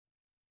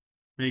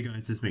Hey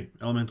guys, it's me,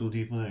 Elemental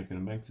D-Flag, and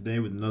I'm back today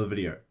with another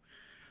video.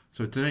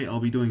 So today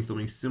I'll be doing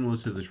something similar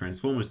to the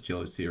Transformers tier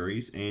list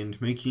series, and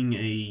making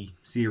a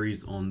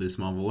series on this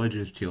Marvel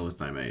Legends tier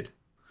list I made.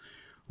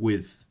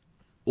 With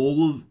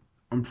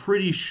I'm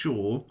pretty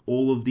sure,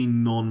 all of the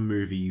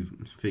non-movie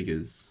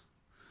figures.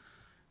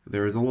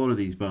 There is a lot of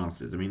these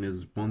bastards. I mean,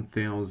 there's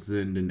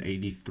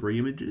 1,083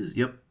 images?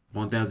 Yep,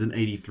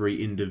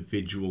 1,083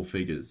 individual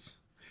figures.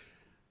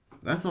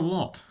 That's a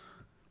lot.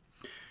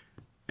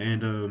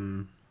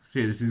 And, so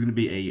yeah, this is going to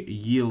be a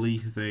yearly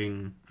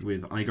thing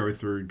with, I go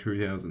through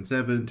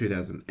 2007,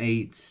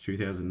 2008,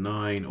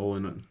 2009, all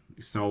in,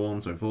 so on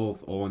and so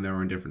forth, all in their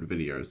own different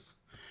videos.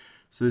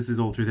 So this is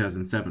all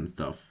 2007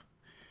 stuff.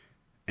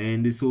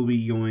 And this will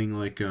be going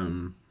like,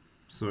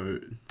 so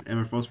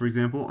Emma Frost, for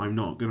example, I'm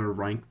not going to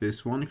rank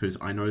this one because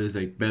I know there's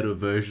a better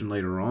version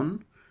later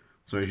on,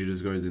 so she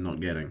just goes in not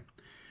getting.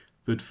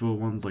 But for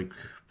ones like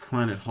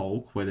Planet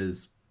Hulk, where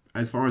there's,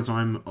 as far as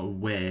I'm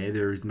aware,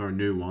 there is no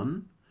new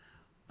one.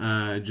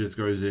 It just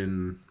goes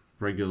in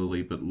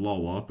regularly but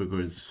lower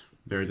because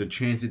there is a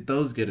chance it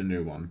does get a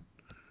new one.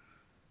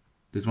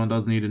 This one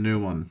does need a new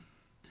one.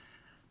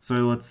 So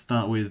let's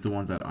start with the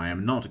ones that I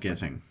am not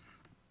getting.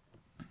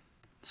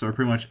 So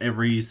pretty much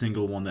every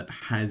single one that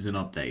has an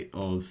update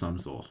of some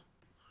sort.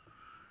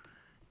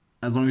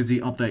 As long as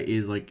the update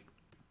is like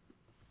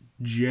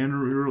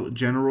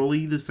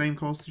generally the same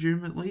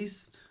costume at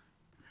least.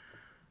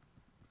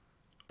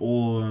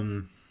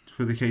 Or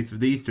for the case of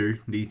these two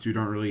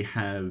don't really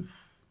have...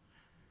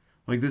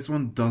 Like, this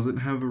one doesn't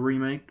have a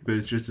remake, but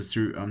it's just a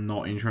suit I'm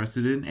not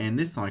interested in. And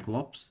this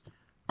Cyclops,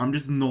 I'm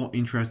just not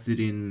interested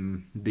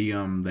in the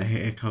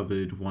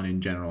hair-covered one in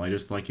general. I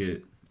just like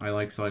it. I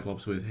like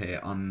Cyclops with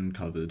hair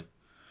uncovered.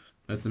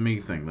 That's the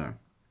me thing,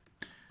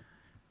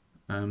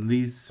 though.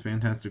 These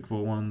Fantastic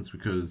Four ones,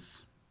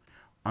 because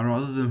I'd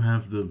rather them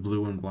have the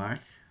blue and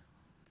black.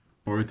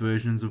 Both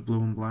versions of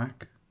blue and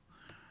black.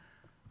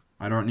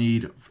 I don't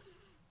need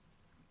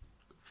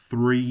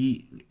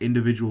 3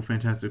 individual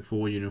Fantastic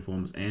Four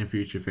uniforms and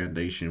Future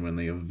Foundation when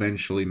they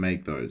eventually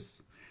make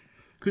those.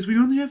 Because we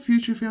only have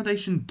Future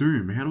Foundation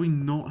Doom. How do we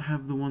not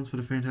have the ones for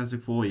the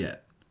Fantastic Four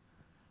yet?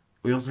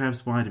 We also have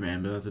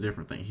Spider-Man, but that's a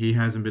different thing. He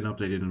hasn't been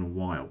updated in a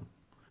while.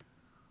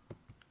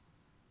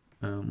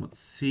 Let's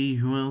see,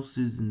 who else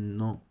is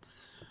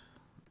not...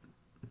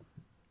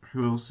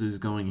 Who else is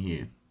going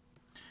here?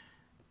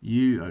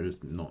 You are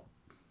just not...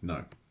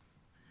 No.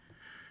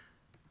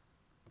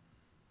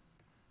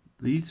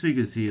 These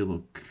figures here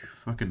look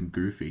fucking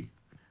goofy.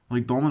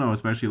 Like, Domino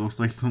especially looks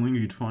like something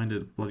you'd find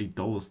at a bloody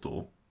dollar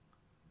store.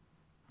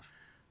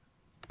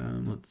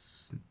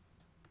 Let's...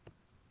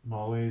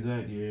 Molly, is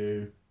that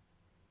you?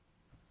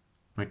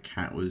 My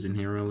cat was in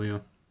here earlier.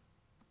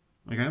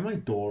 Like, I have my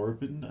door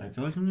open. I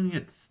feel like I'm gonna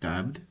get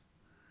stabbed.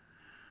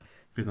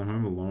 Because I'm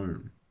home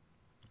alone.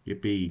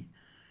 Yippee.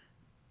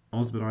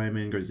 Ultimate Iron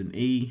Man goes in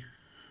E.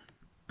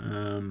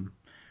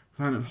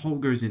 Planet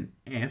Hulk goes in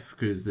F,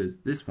 because there's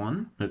this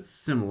one that's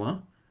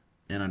similar,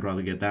 and I'd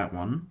rather get that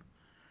one.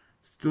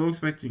 Still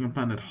expecting a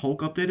Planet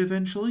Hulk update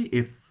eventually,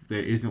 if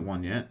there isn't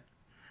one yet.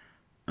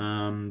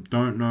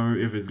 Don't know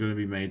if it's going to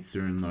be made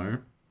soon, though.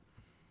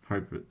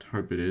 Hope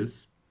it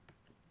is.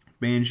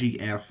 Banshee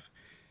F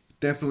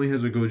definitely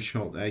has a good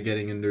shot at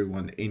getting a new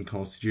one in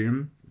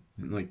costume,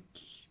 like,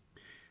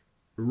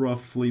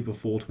 roughly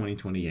before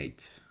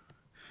 2028.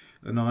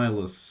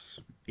 Annihilus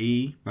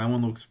E, that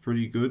one looks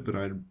pretty good, but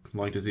I'd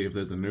like to see if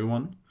there's a new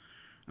one.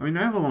 I mean,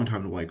 I have a long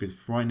time to wait, because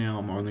right now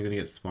I'm only going to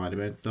get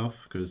Spider-Man stuff,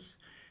 because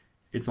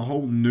it's a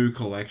whole new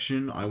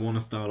collection. I want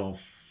to start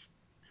off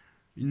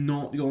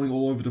not going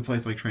all over the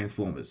place like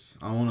Transformers.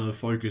 I want to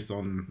focus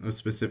on a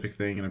specific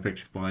thing, and I picked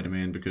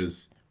Spider-Man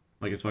because,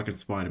 like, it's fucking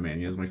Spider-Man.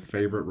 He has my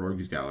favorite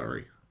rogues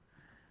gallery.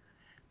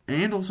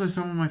 And also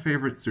some of my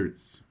favorite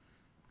suits.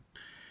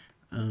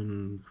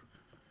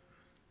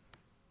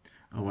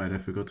 Oh wait, I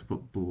forgot to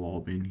put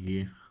Blob in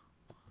here.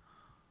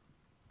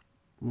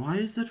 Why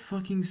is that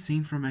fucking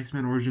scene from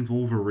X-Men Origins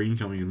Wolverine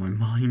coming in my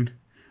mind?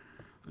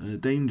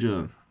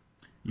 Danger.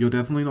 You're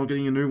definitely not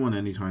getting a new one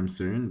anytime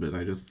soon, but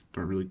I just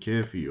don't really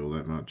care for you all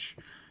that much.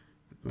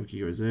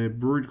 Bucky goes there.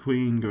 Brood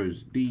Queen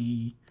goes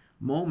D.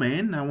 Mole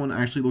Man, that one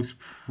actually looks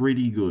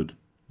pretty good.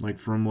 Like,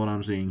 from what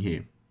I'm seeing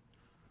here.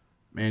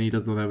 And he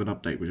does not have an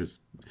update, which is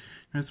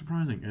kind of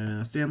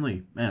surprising. Stan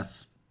Lee,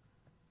 S.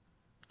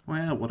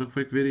 Wow, what a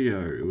quick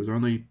video. It was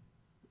only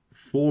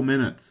 4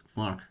 minutes.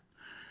 Fuck.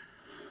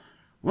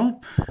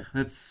 Well,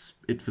 that's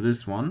it for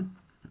this one.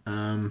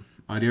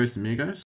 Adios amigos.